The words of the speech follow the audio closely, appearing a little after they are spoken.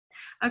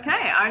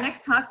Okay, our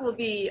next talk will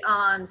be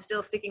on,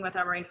 still sticking with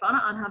our marine fauna,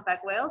 on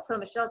humpback whales. So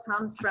Michele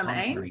Thums from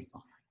AIMS.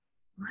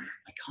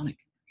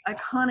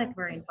 Iconic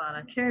marine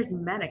fauna,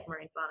 charismatic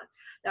marine fauna.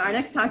 Now, our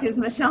next talk is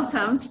Michele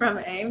Thums from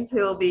AIMS,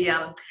 who will be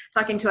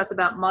talking to us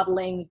about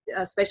modeling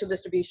spatial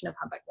distribution of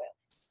humpback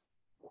whales.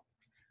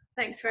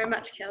 Thanks very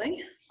much,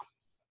 Kelly.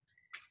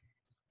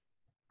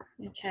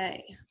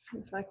 Okay, see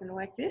if I can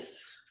work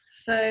this.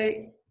 So,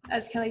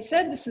 as Kelly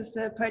said, this is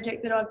the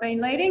project that I've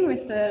been leading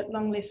with the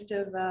long list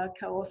of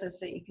co-authors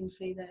that you can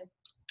see there.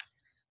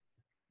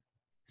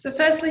 So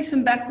firstly,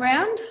 some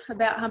background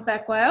about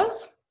humpback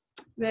whales.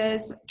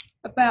 There's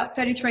about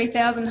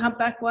 33,000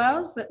 humpback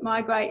whales that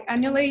migrate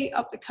annually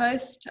up the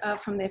coast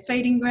from their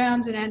feeding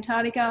grounds in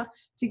Antarctica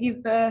to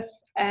give birth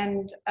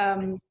and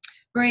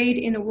breed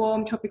in the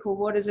warm tropical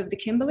waters of the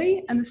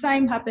Kimberley, and the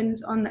same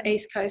happens on the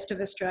east coast of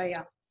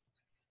Australia.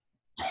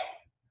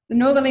 The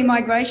northerly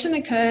migration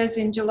occurs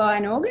in July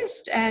and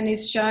August and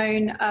is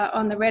shown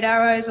on the red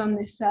arrows on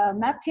this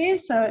map here.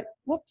 So,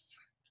 whoops,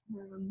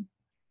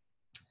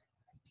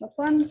 top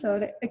one. So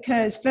it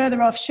occurs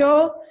further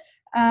offshore,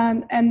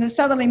 and the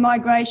southerly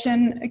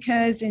migration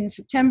occurs in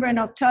September and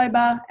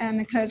October and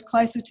occurs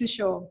closer to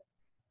shore.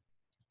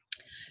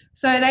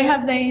 So they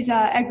have these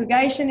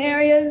aggregation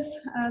areas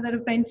that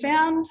have been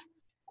found,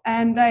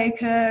 and they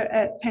occur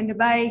at Pender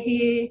Bay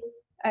here,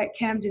 at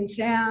Camden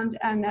Sound,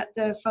 and at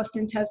the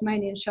Foston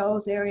Tasmanian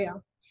Shoals area.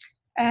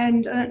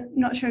 And I'm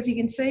not sure if you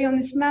can see on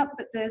this map,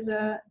 but there's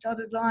a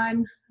dotted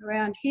line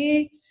around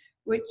here,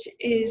 which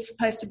is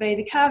supposed to be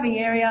the calving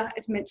area.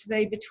 It's meant to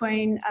be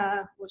between,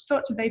 was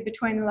thought to be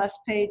between the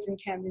Laspides and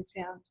Camden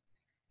Sound.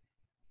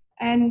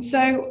 And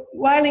so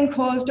whaling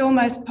caused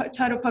almost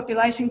total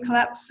population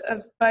collapse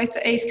of both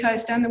the east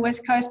coast and the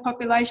west coast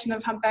population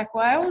of humpback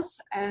whales,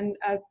 and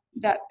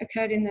that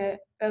occurred in the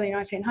early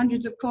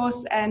 1900s, of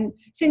course, and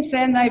since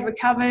then they've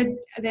recovered.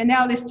 They're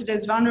now listed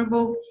as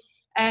vulnerable,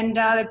 and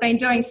they've been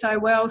doing so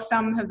well.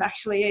 Some have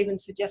actually even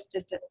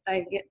suggested that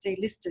they get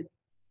delisted.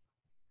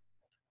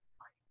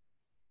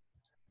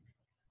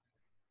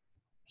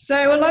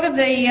 So a lot of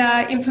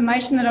the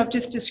information that I've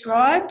just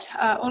described,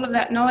 all of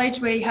that knowledge,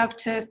 we have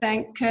to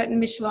thank Kurt and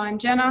Michele and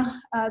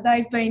Jenna.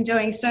 They've been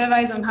doing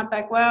surveys on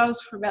humpback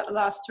whales for about the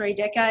last 3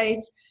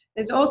 decades.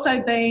 There's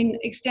also been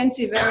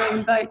extensive area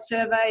and boat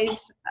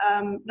surveys,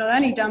 not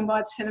only done by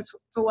the Centre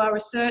for Whale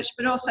Research,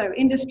 but also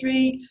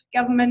industry,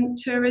 government,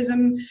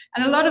 tourism,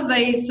 and a lot of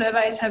these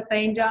surveys have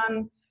been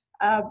done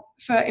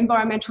for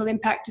environmental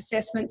impact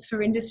assessments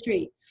for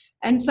industry.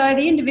 And so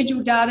the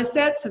individual data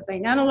sets have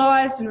been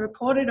analysed and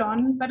reported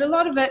on, but a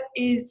lot of it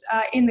is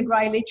in the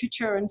grey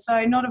literature, and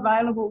so not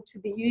available to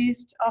be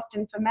used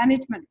often for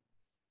management.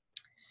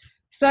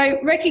 So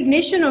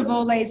recognition of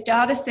all these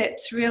data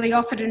sets really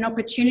offered an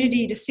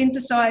opportunity to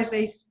synthesise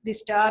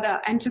this data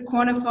and to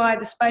quantify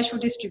the spatial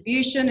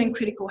distribution and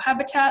critical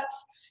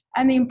habitats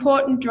and the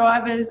important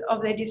drivers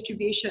of their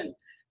distribution,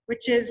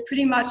 which is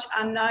pretty much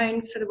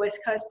unknown for the West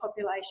Coast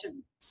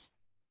population.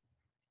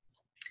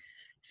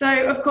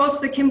 So, of course,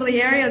 the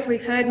Kimberley area, as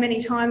we've heard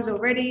many times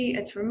already,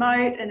 it's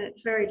remote and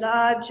it's very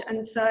large,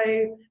 and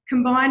so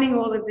combining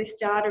all of this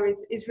data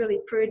is really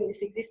prudent,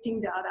 this existing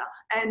data,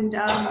 and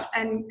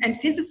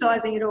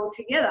synthesising it all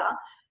together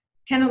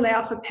can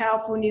allow for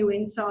powerful new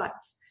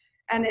insights.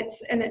 And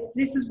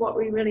this is what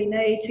we really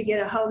need to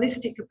get a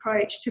holistic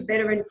approach to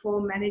better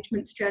inform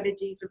management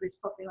strategies of this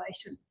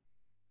population.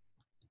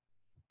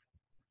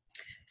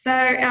 So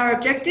our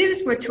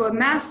objectives were to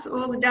amass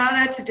all the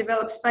data to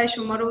develop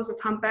spatial models of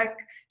humpback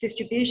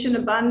distribution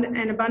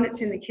and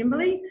abundance in the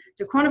Kimberley,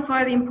 to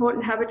quantify the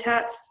important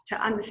habitats,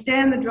 to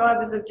understand the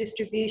drivers of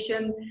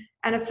distribution,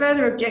 and a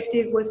further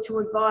objective was to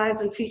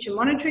advise on future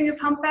monitoring of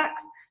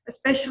humpbacks,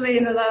 especially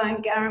in the Lower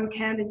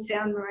Camden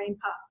Sound Marine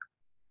Park.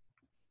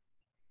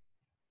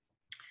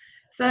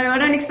 So I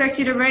don't expect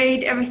you to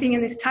read everything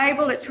in this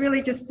table. It's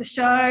really just to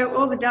show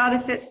all the data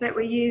sets that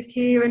we used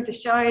here and to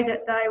show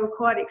that they were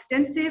quite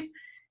extensive.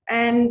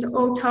 And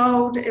all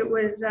told,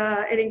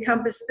 it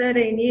encompassed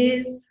 13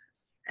 years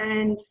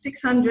and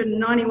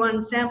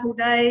 691 sample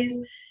days.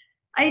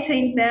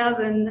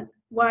 18,000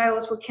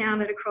 whales were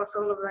counted across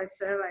all of those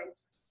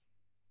surveys.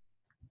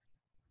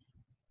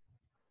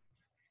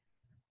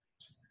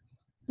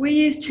 We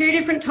used 2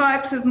 different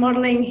types of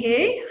modelling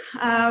here.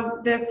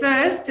 The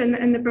first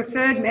and the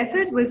preferred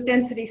method was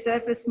density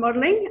surface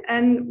modelling,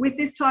 and with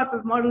this type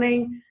of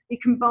modelling we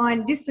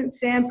combine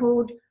distance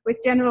sampled with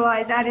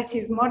generalised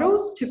additive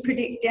models to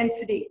predict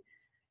density.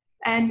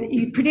 And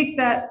you predict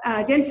that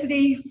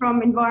density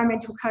from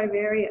environmental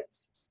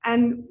covariates.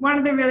 And one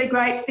of the really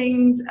great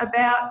things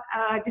about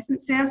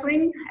distance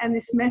sampling and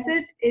this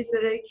method is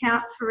that it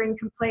accounts for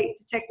incomplete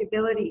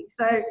detectability.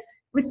 So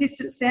with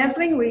distance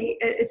sampling,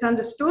 it's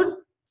understood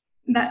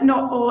that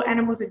not all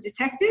animals are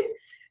detected,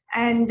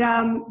 and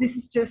this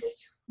is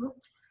just,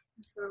 whoops,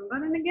 that's the wrong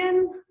button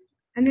again,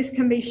 and this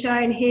can be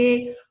shown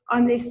here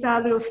on this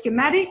little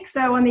schematic.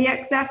 So on the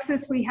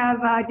x-axis we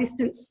have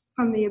distance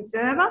from the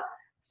observer,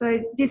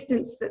 so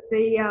distance that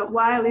the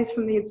whale is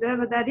from the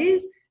observer, that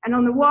is, and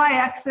on the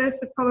y-axis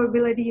the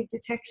probability of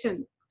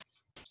detection.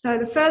 So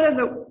the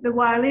further the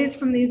whale is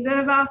from the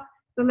observer,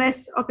 the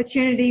less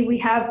opportunity we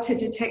have to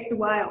detect the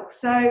whale.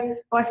 So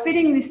by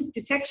fitting this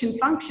detection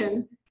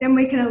function, then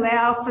we can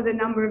allow for the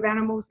number of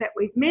animals that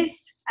we've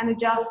missed and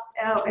adjust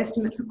our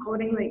estimates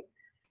accordingly.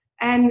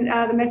 And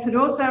the method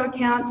also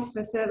accounts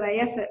for survey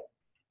effort.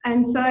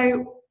 And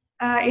so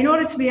in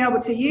order to be able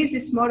to use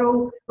this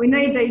model, we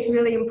need these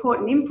really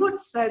important inputs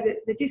so that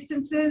the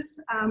distances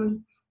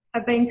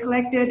have been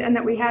collected and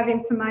that we have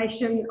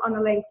information on the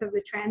length of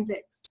the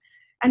transects.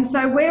 And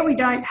so where we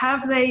don't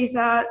have these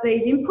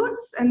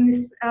inputs, and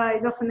this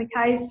is often the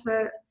case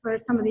for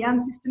some of the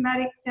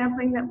unsystematic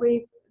sampling that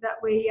we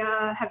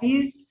have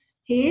used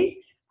here,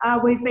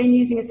 we've been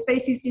using a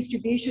species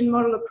distribution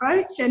model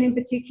approach, and in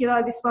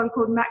particular this one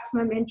called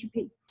maximum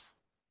entropy.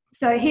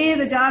 So here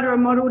the data are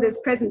modelled as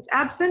presence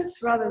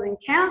absence rather than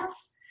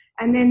counts,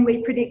 and then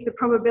we predict the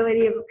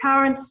probability of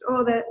occurrence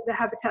or the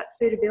habitat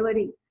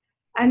suitability.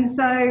 And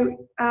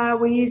so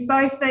we use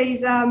both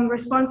these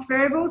response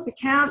variables, the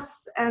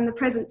counts and the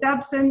presence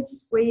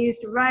absence. We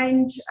used a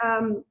range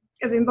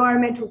of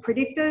environmental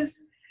predictors,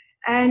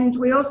 and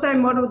we also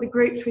modelled the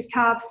groups with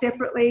calves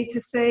separately to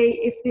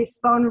see if this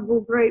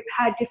vulnerable group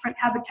had different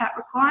habitat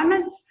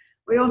requirements.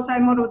 We also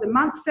modelled the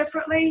months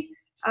separately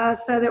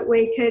so that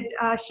we could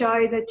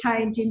show the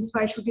change in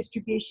spatial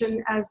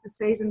distribution as the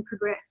season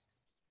progressed.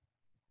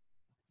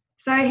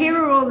 So here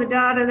are all the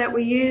data that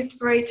we used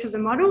for each of the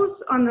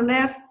models. On the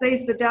left,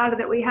 these are the data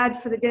that we had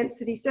for the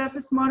density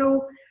surface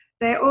model.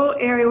 They're all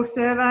aerial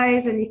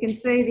surveys, and you can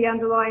see the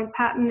underlying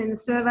pattern in the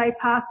survey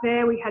path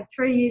there. We had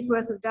 3 years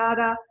worth of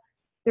data.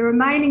 The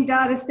remaining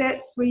data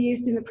sets we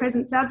used in the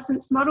presence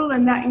absence model,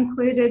 and that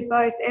included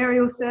both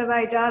aerial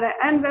survey data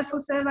and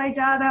vessel survey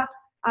data.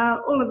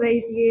 All of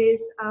these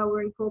years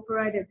were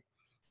incorporated.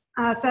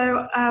 I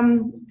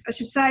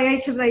should say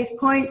each of these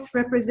points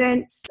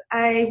represents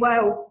a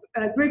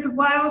group of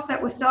whales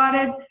that were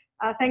sighted.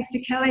 Thanks to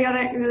Kelly, I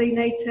don't really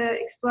need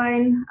to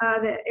explain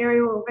the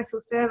aerial or vessel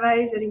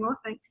surveys anymore.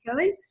 Thanks,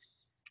 Kelly.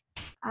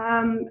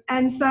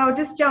 And so I'll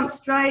just jump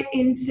straight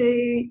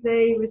into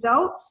the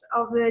results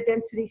of the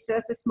density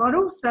surface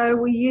model. So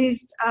we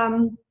used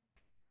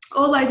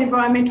all those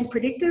environmental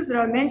predictors that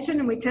I mentioned,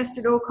 and we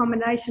tested all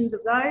combinations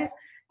of those.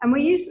 And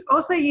we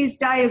also used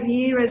day of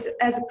year as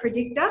a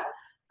predictor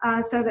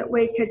so that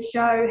we could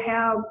show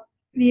how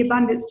the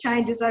abundance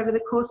changes over the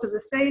course of the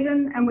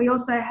season. And we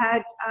also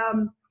had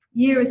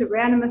year as a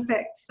random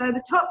effect. So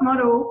the top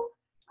model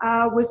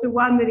was the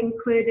one that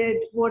included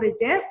water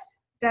depth,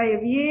 day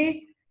of year,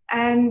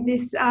 and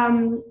this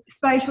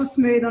spatial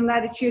smooth on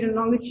latitude and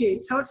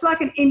longitude. So it's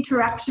like an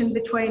interaction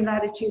between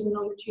latitude and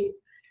longitude.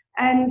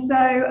 And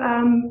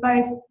so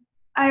both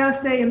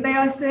AIC and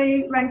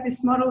BIC ranked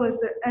this model as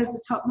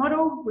the top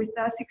model with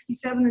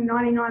 67 and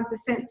 99%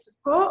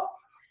 support.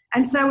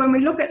 And so when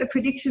we look at the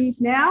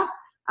predictions now,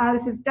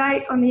 this is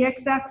date on the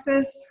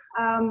x-axis,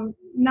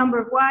 number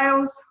of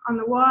whales on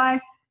the y,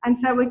 and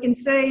so we can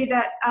see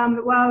that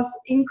the whales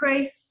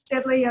increase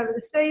steadily over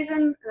the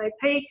season. They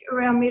peak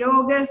around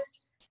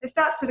mid-August, they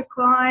start to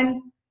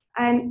decline,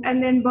 and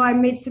then by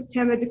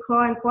mid-September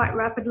decline quite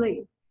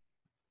rapidly.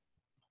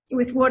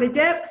 With water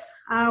depth,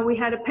 we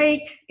had a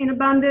peak in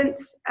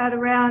abundance at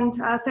around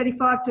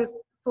 35 to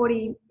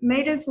 40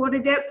 metres water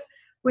depth,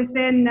 with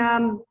then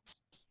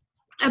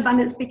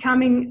abundance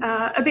becoming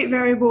a bit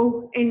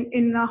variable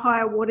in the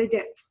higher water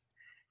depths.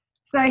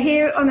 So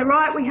here on the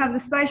right we have the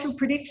spatial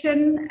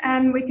prediction,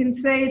 and we can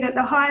see that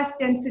the highest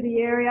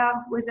density area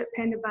was at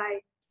Pender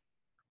Bay.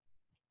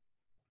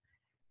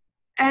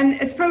 And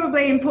it's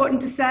probably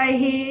important to say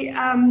here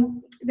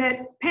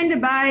that Pender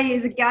Bay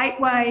is a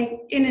gateway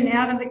in and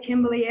out of the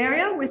Kimberley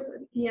area, with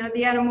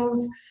the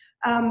animals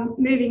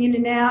moving in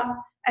and out.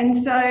 And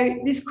so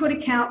this could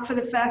account for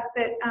the fact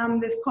that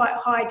there's quite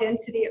high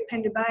density at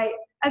Pender Bay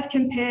as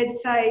compared,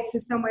 say, to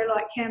somewhere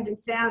like Camden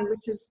Sound,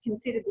 which is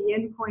considered the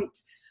endpoint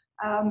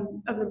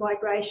of the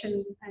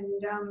migration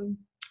and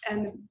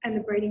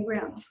the breeding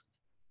grounds.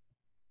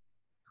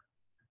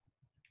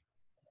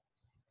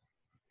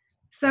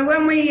 So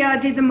when we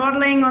did the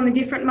modelling on the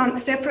different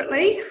months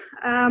separately,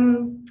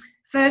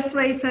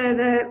 firstly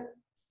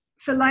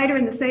for later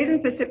in the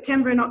season, for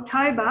September and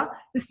October,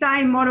 the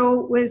same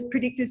model was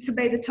predicted to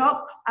be the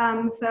top,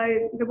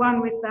 so the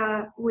one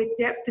with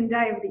depth and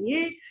day of the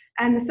year,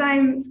 and the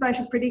same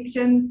spatial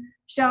prediction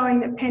showing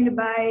that Pender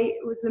Bay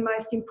was the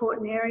most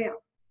important area.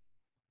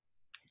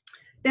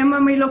 Then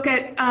when we look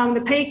at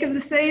the peak of the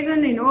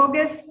season in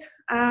August,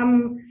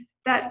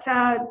 that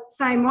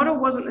same model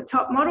wasn't the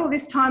top model.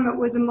 This time it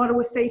was a model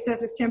with sea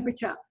surface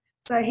temperature.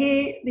 So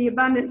here the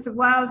abundance of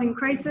whales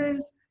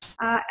increases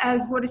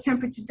as water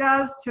temperature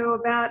does to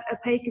about a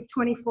peak of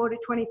 24 to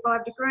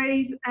 25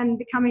 degrees and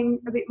becoming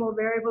a bit more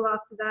variable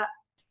after that.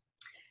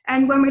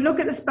 And when we look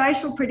at the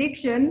spatial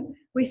prediction,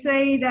 we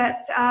see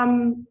that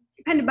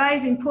Pender Bay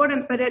is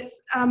important, but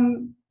it's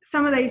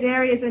some of these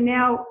areas are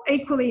now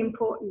equally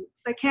important.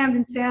 So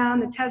Camden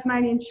Sound, the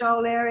Tasmanian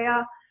Shoal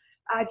area,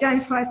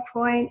 James Price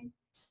Point,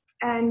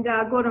 and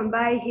Gordon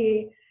Bay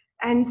here.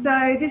 And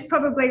so this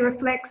probably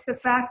reflects the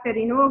fact that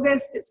in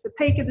August, it's the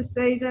peak of the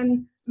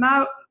season,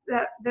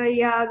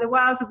 the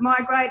whales have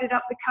migrated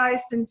up the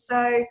coast, and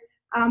so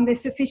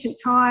there's sufficient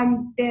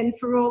time then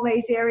for all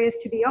these areas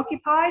to be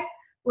occupied,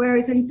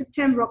 whereas in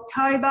September,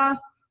 October,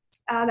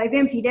 they've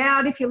emptied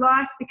out, if you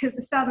like, because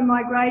the southern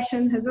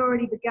migration has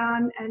already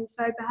begun, and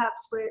so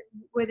perhaps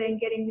we're then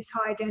getting this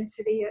higher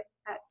density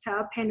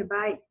at Pender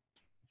Bay.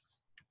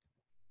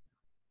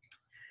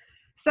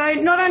 So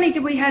not only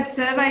did we have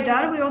survey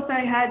data, we also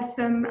had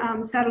some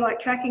satellite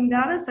tracking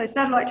data. So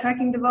satellite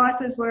tracking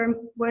devices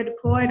were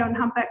deployed on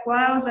humpback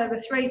whales over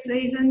 3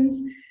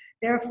 seasons.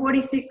 There are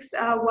 46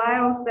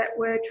 whales that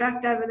were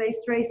tracked over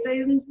these 3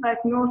 seasons, both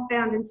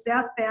northbound and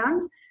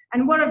southbound.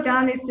 And what I've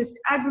done is just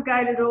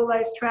aggregated all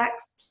those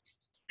tracks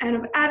and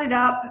I've added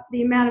up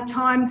the amount of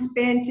time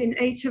spent in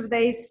each of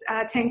these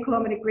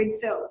 10-kilometre grid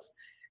cells.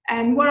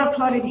 And what I've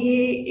plotted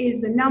here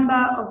is the number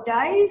of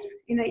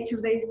days in each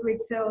of these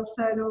grid cells.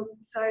 So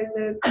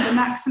the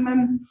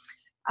maximum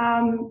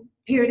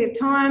period of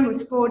time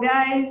was 4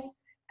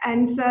 days.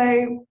 And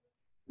so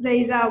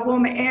these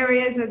warmer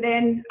areas are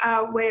then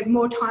where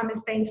more time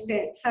has been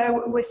spent.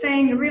 So we're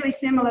seeing a really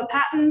similar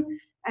pattern,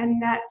 and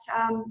that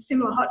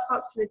similar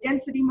hotspots to the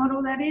density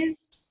model, that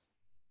is.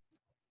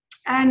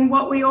 And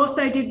what we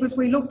also did was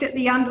we looked at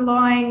the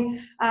underlying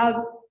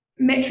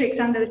metrics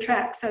under the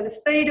track. So the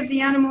speed of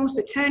the animals,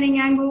 the turning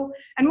angle,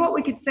 and what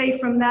we could see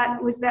from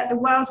that was that the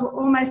whales were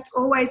almost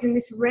always in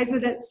this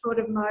resident sort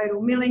of mode,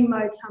 or milling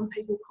mode, some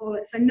people call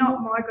it, so not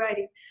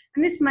migrating.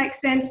 And this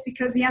makes sense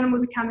because the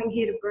animals are coming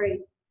here to breed.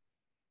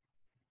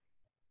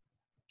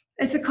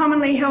 It's a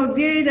commonly held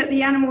view that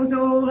the animals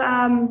all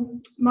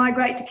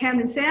migrate to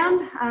Camden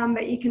Sound,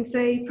 but you can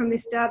see from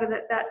this data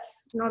that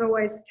that's not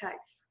always the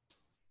case.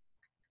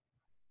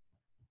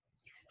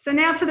 So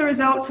now for the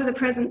results of the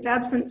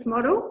presence-absence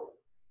model.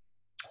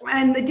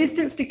 And the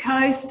distance to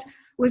coast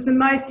was the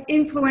most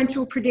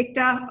influential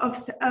predictor of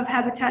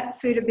habitat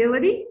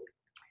suitability.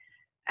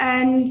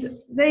 And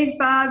these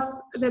bars,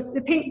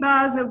 the pink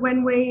bars are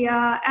when we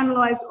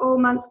analysed all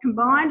months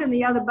combined, and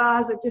the other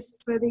bars are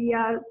just for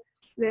the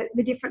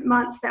different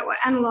months that were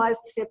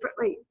analysed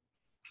separately.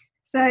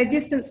 So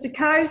distance to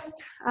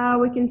coast,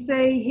 we can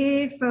see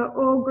here for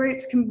all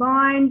groups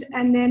combined,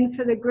 and then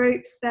for the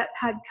groups that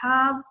had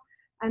calves.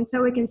 And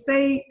so we can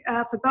see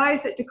for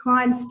both it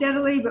declines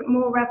steadily but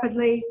more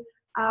rapidly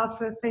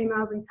for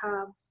females and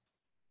calves.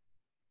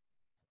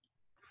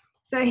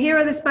 So here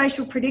are the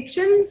spatial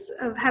predictions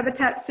of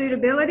habitat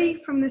suitability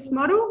from this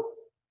model.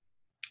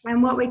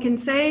 And what we can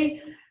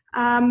see,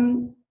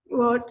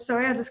 well,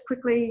 sorry, I'll just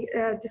quickly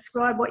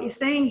describe what you're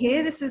seeing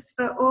here. This is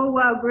for all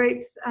whale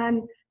groups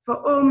and for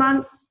all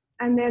months,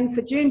 and then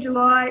for June,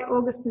 July,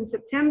 August and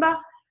September.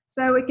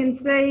 So we can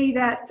see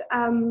that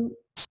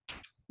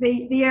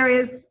the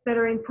areas that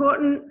are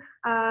important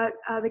are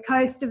the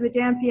coast of the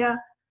Dampier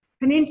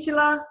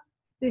Peninsula,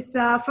 this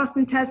Frost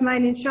and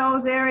Tasmanian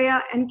Shoals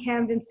area, and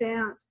Camden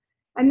Sound.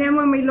 And then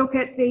when we look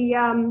at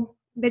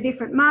the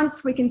different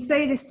months, we can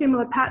see this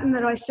similar pattern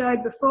that I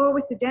showed before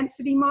with the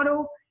density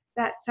model,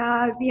 that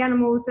the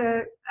animals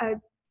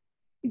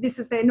this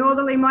is their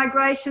northerly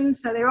migration,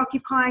 so they're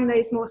occupying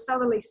these more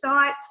southerly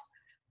sites.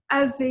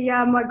 As the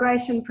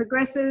migration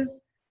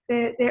progresses,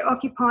 they're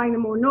occupying the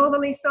more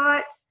northerly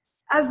sites.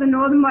 As the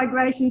northern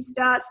migration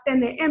starts,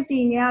 then they're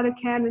emptying out of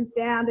Camden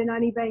Sound and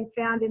only being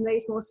found in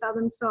these more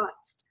southern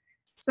sites.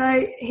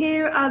 So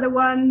here are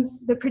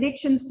the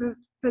predictions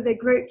for the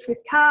groups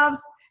with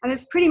calves, and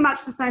it's pretty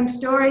much the same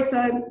story,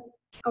 so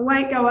I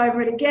won't go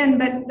over it again,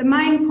 but the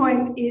main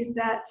point is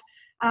that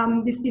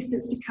this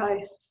distance to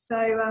coast.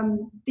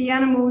 So the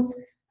animals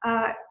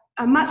are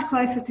much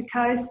closer to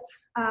coast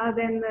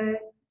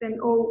than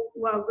all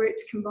whale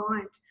groups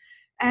combined.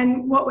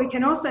 And what we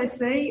can also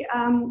see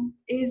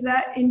is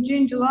that in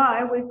June,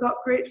 July, we've got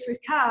groups with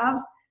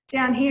calves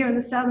down here in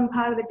the southern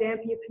part of the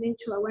Dampier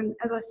Peninsula, when,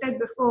 as I said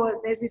before,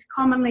 there's this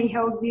commonly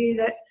held view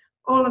that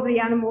all of the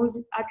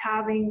animals are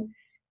calving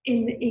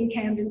in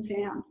Camden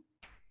Sound.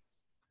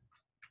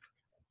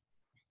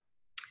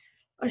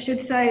 I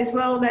should say as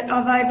well that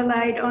I've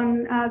overlaid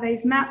on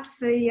these maps,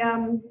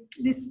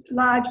 this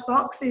large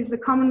box is the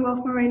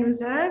Commonwealth Marine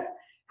Reserve,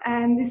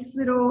 and this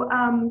little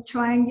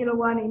triangular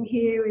one in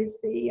here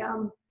is the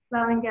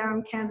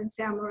Lallingarram Camden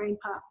Sound Marine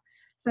Park.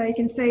 So you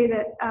can see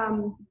that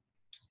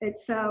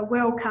it's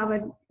well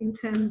covered in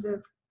terms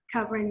of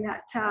covering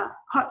that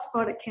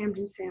hotspot at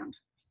Camden Sound.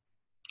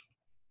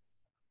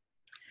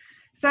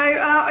 So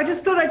I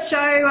just thought I'd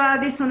show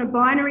this on a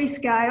binary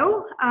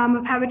scale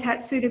of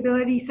habitat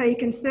suitability, so you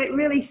can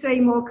really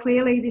see more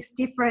clearly this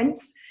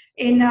difference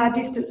in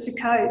distance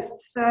to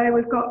coast. So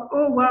we've got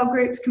all whale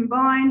groups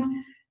combined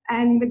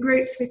and the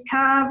groups with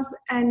calves,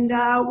 and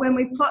when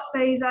we plot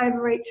these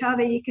over each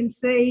other, you can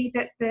see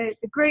that the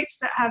groups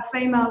that have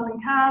females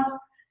and calves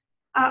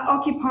are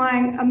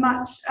occupying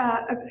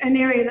an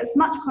area that's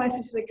much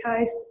closer to the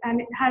coast,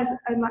 and it has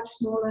a much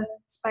smaller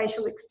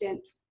spatial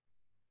extent.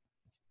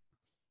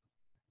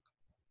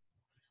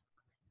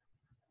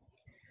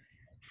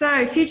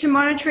 So future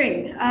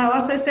monitoring. I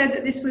also said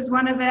that this was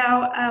one of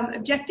our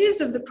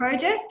objectives of the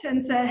project,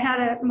 and so how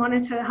to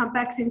monitor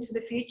humpbacks into the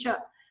future.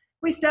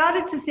 we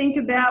started to think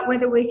about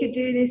whether we could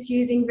do this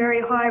using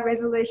very high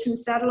resolution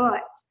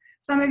satellites.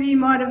 Some of you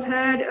might have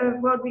heard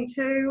of WorldView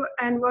 2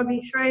 and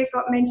WorldView 3,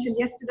 got mentioned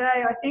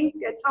yesterday, I think.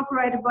 It's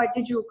operated by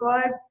Digital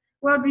Globe.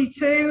 WorldView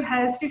 2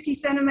 has 50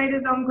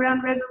 centimetres on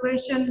ground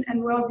resolution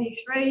and WorldView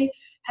 3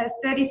 has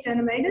 30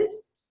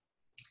 centimetres.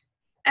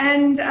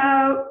 And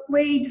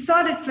we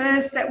decided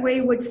first that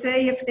we would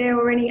see if there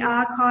were any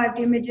archived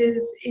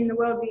images in the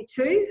WorldView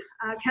 2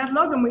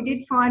 catalogue, and we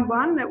did find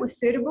one that was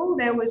suitable.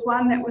 There was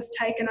one that was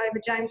taken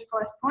over James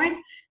Price Point.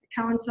 It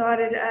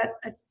coincided at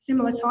a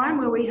similar time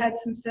where we had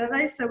some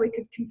surveys so we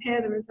could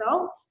compare the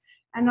results.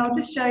 And I'll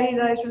just show you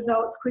those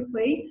results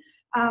quickly.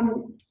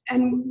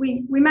 And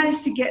we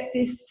managed to get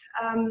this,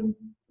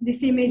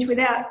 this image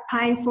without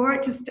paying for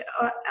it, just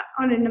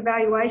on an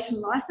evaluation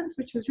licence,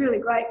 which was really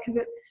great because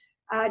it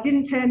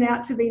didn't turn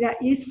out to be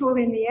that useful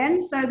in the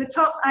end. So the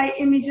top 8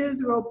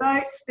 images are all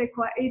boats. They're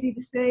quite easy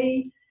to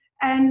see.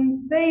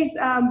 And these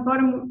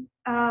bottom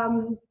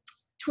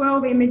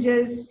 12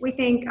 images we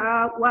think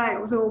are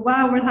whales or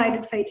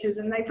whale-related features,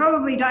 and they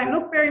probably don't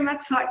look very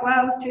much like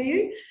whales to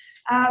you,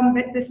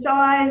 but the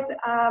size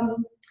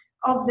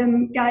of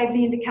them gave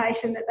the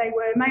indication that they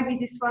were. Maybe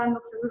this one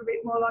looks a little bit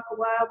more like a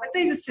whale, but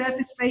these are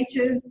surface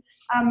features.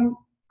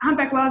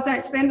 Humpback whales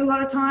don't spend a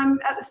lot of time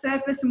at the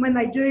surface, and when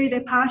they do,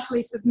 they're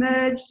partially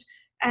submerged.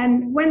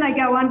 And when they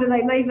go under,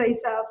 they leave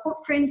these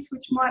footprints,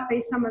 which might be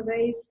some of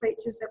these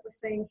features that we're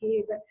seeing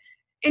here. But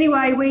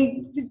anyway,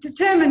 we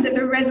determined that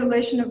the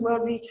resolution of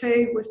WorldView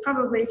 2 was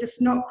probably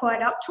just not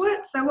quite up to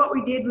it. So what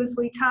we did was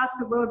we tasked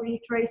the WorldView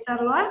 3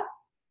 satellite.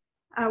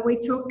 We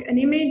took an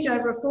image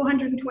over a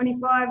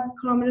 425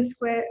 kilometre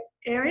square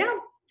area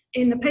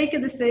in the peak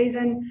of the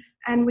season,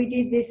 and we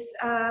did this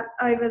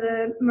over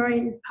the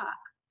marine park.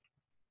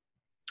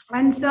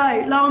 And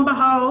so, lo and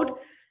behold,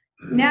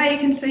 now you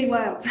can see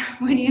whales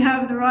when you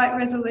have the right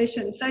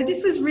resolution. So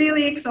this was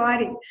really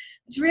exciting.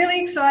 It's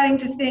really exciting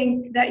to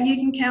think that you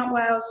can count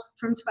whales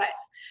from space.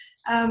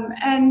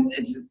 And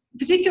it's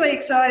particularly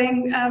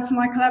exciting for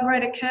my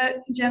collaborator,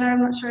 Kurt Jenner.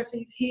 I'm not sure if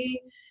he's here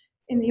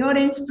in the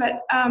audience, but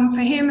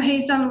for him,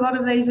 he's done a lot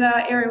of these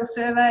aerial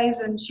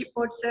surveys, and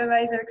shipboard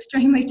surveys are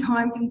extremely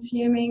time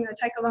consuming. They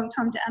take a long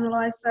time to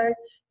analyse.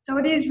 So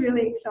it is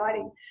really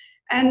exciting.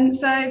 And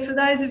so for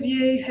those of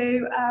you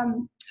who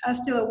are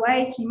still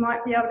awake, you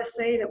might be able to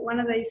see that one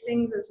of these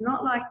things is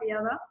not like the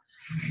other.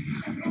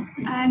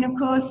 And of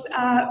course,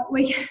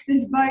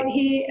 there's a boat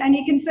here, and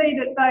you can see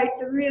that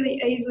boats are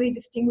really easily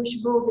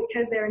distinguishable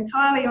because they're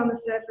entirely on the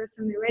surface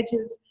and their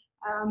edges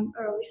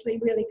are obviously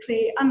really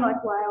clear,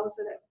 unlike whales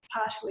that are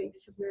partially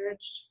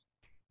submerged.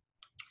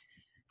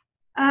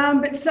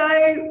 But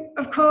so,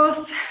 of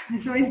course,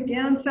 there's always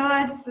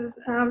downsides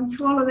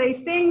to all of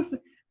these things.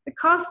 The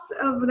costs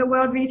of the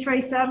WorldView 3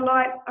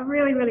 satellite are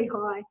really, really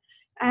high.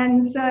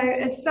 And so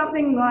it's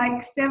something like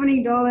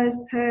 $70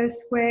 per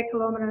square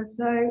kilometre.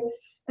 So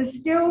it's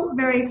still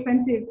very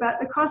expensive,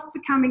 but the costs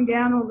are coming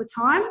down all the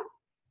time.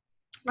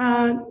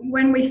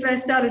 When we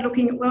first started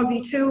looking at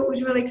WorldView 2, it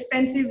was really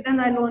expensive. Then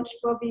they launched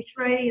WorldView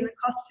 3 and the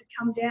costs had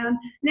come down.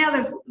 Now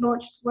they've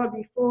launched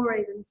WorldView 4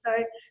 even. So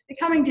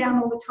they're coming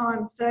down all the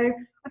time. So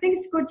I think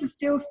it's good to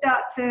still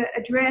start to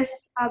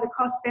address the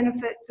cost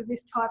benefits of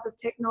this type of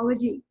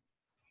technology.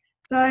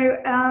 So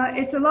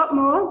it's a lot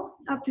more,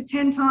 up to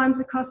 10 times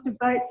the cost of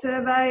boat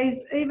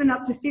surveys, even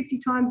up to 50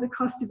 times the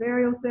cost of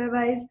aerial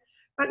surveys.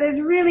 But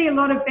there's really a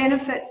lot of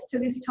benefits to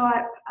this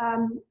type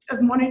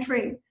of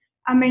monitoring.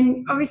 I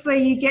mean,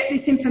 obviously you get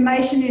this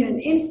information in an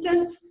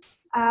instant,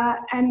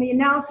 and the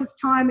analysis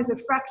time is a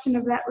fraction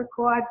of that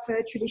required for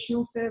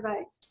traditional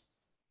surveys.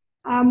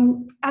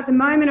 At the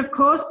moment, of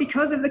course,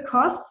 because of the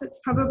costs,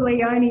 it's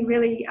probably only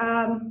really,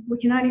 we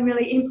can only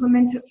really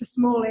implement it for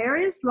small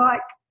areas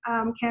like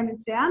Camden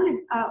Sound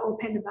or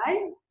Pender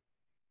Bay.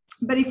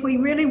 But if we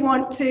really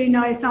want to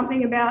know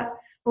something about,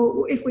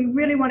 or if we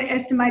really want to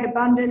estimate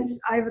abundance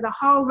over the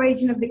whole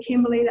region of the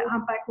Kimberley that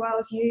humpback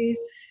whales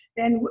use,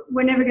 then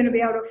we're never going to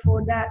be able to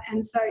afford that.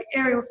 And so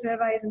aerial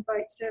surveys and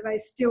boat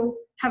surveys still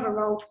have a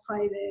role to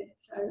play there.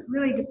 So it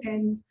really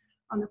depends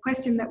on the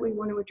question that we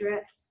want to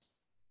address.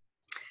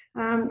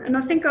 And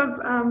I think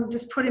I've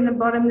just put in the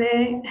bottom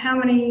there how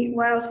many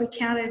whales we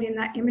counted in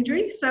that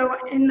imagery. So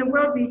in the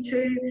WorldView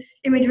 2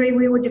 imagery,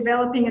 we were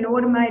developing an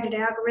automated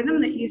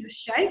algorithm that uses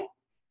shape.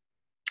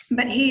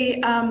 But here,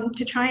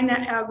 to train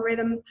that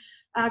algorithm,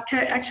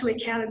 Kurt actually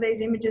counted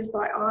these images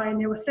by eye, and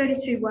there were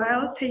 32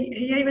 whales.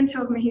 He even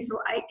tells me he saw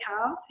 8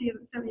 calves. He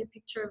hasn't sent me a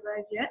picture of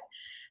those yet.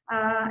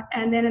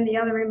 And then in the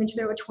other image,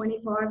 there were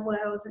 25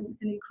 whales, and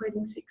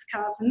including 6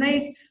 calves. And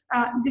these,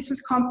 this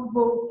was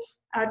comparable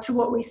to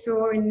what we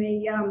saw in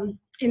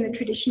the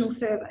traditional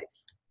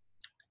surveys.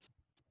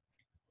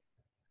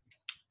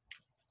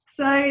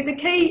 So the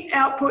key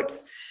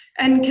outputs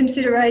and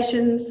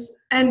considerations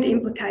and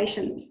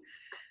implications.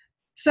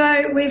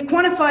 So we've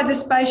quantified the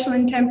spatial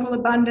and temporal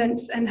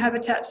abundance and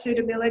habitat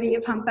suitability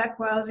of humpback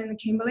whales in the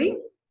Kimberley.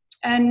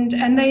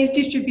 And these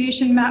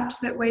distribution maps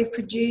that we've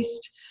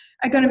produced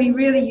are going to be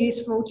really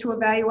useful to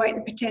evaluate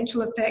the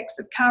potential effects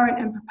of current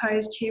and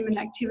proposed human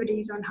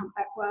activities on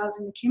humpback whales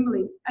in the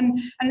Kimberley. And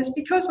it's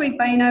because we've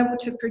been able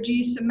to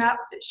produce a map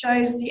that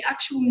shows the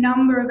actual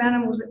number of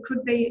animals that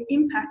could be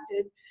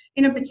impacted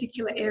in a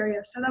particular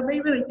area. So they'll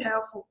be really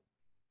powerful.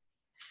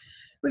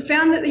 We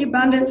found that the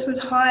abundance was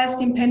highest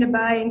in Pender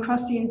Bay and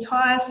across the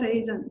entire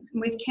season,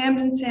 with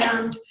Camden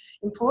Sound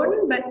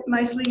important, but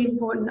mostly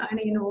important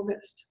only in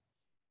August.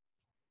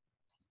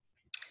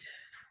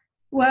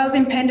 Whales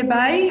in Pender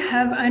Bay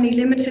have only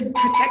limited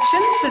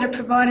protections that are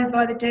provided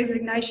by the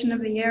designation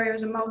of the area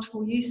as a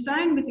multiple use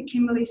zone with the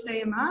Kimberley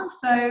CMR.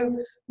 So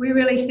we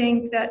really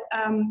think that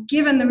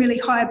given the really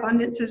high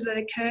abundances that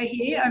occur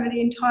here over the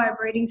entire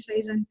breeding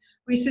season,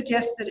 we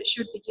suggest that it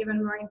should be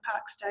given marine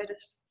park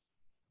status.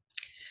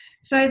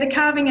 So the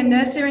calving and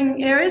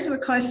nurturing areas were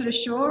closer to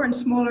shore and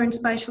smaller in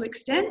spatial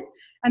extent,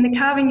 and the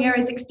calving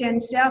areas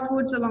extend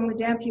southwards along the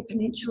Dampier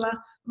Peninsula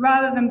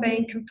rather than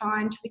being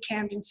confined to the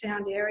Camden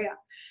Sound area.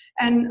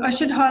 And I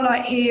should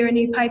highlight here a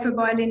new paper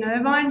by Lynn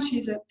Irvine.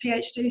 She's a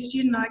PhD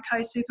student I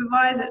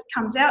co-supervise. It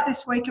comes out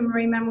this week in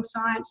Marine Mammal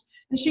Science,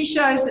 and she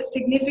shows that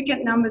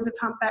significant numbers of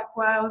humpback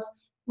whales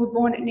were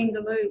born at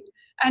Ningaloo,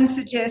 and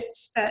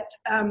suggests that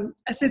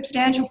a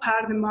substantial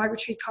part of the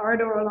migratory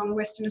corridor along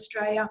Western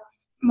Australia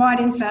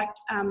might in fact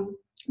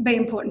be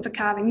important for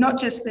calving, not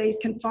just these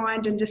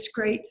confined and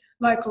discrete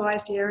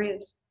localised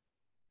areas.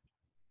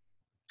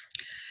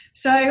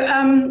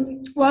 So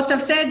whilst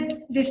I've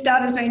said this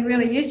data has been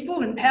really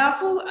useful and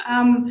powerful,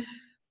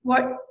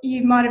 what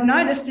you might have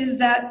noticed is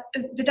that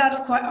the data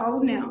is quite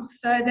old now.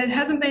 So there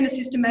hasn't been a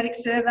systematic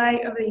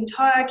survey of the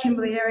entire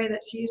Kimberley area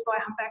that's used by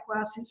humpback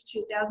whales since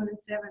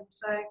 2007.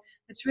 So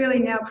it's really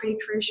now pretty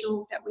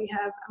crucial that we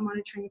have a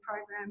monitoring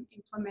program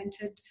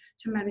implemented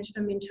to manage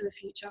them into the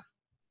future.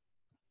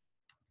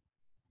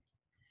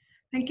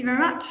 Thank you very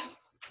much.